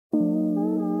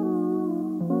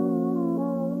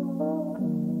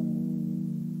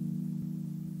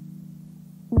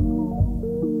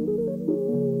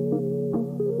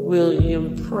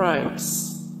William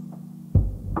Price,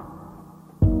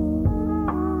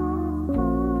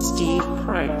 Steve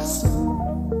Price,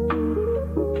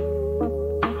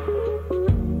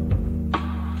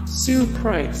 Sue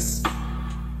Price,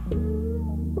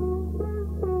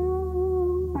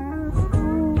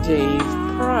 Dave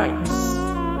Price,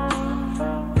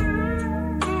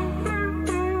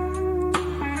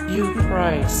 Hugh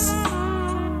Price,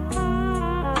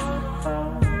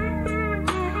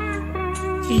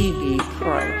 Phoebe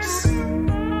Price,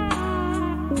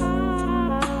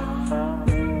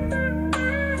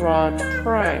 Rod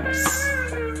Price,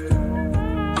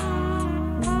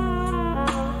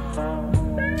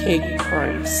 Kate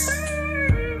Price,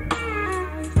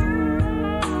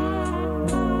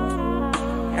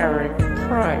 Eric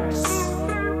Price,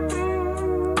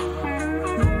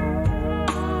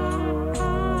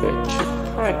 Richard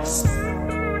Price,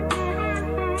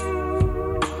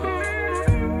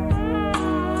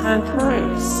 Anne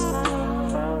Price,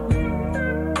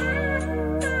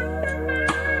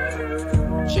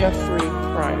 Jeffrey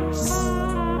Price,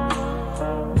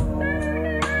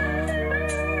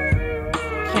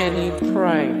 Kenny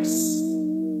Price,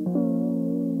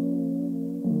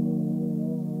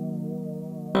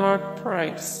 Mark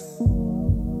Price,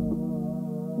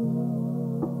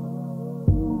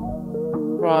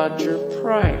 Roger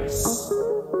Price,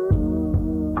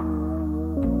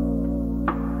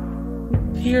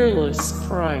 Peerless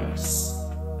Price,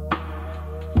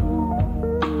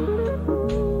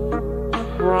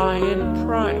 Brian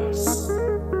Price,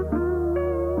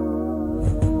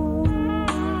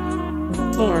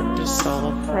 Clark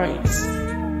DeSala Price,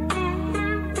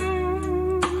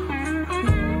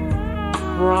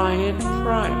 Brian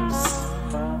Price,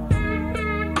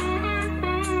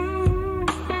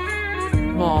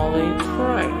 Molly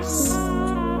Price,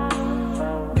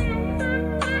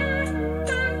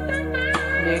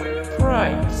 Nick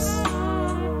Price,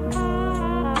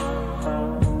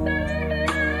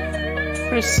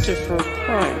 Christopher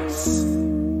Price,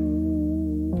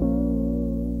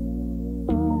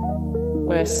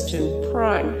 Weston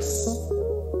Price,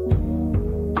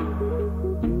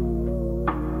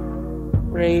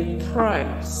 Ray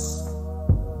Price,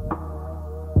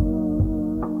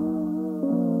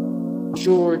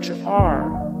 George R.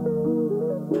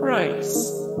 Price,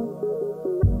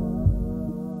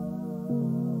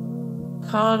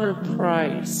 Connor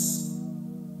Price,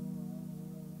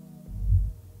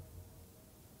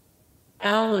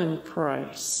 Alan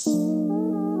Price,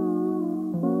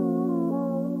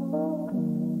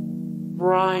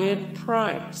 Brian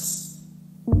Price,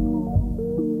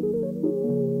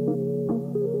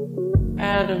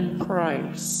 Adam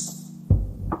Price,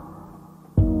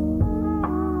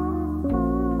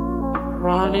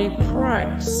 Ronnie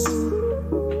Price,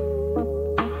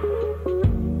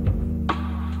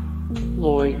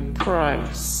 Lloyd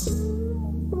Price,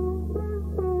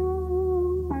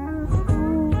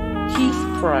 Keith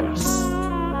Price,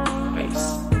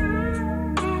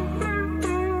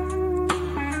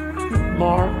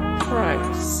 Mark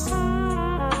Price,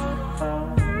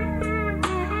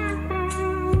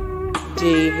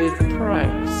 David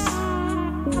Price,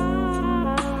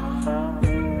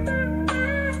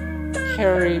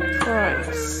 Harry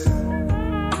Price,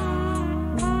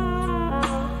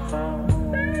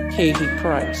 Katie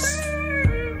Price.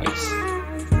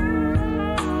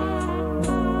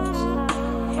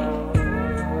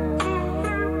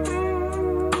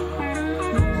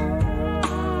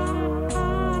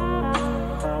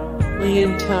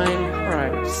 Leontine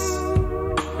Price,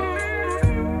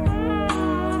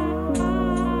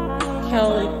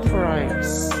 Kelly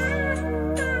Price,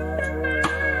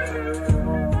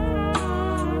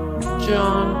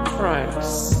 John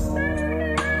Price,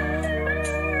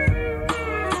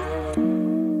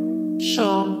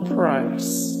 Sean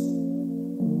Price,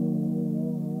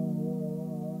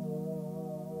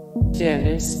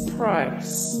 Dennis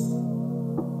Price,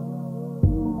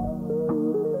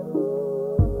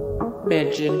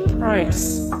 Megan Price,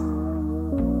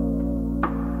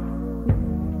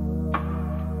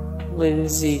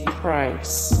 Lindsay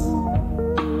Price,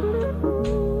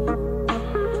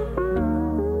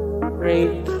 Ray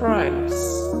Price,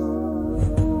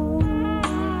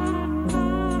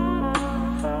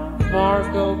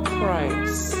 Margot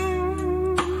Price,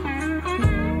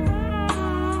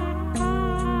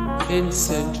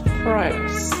 Vincent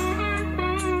Price.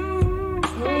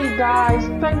 Hey guys,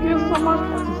 thank you so much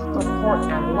for the support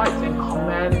and likes and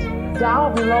comments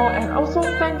down below, and also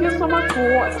thank you so much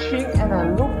for watching, and I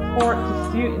look forward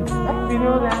to see you in the next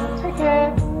video. Then take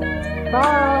care,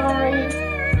 bye.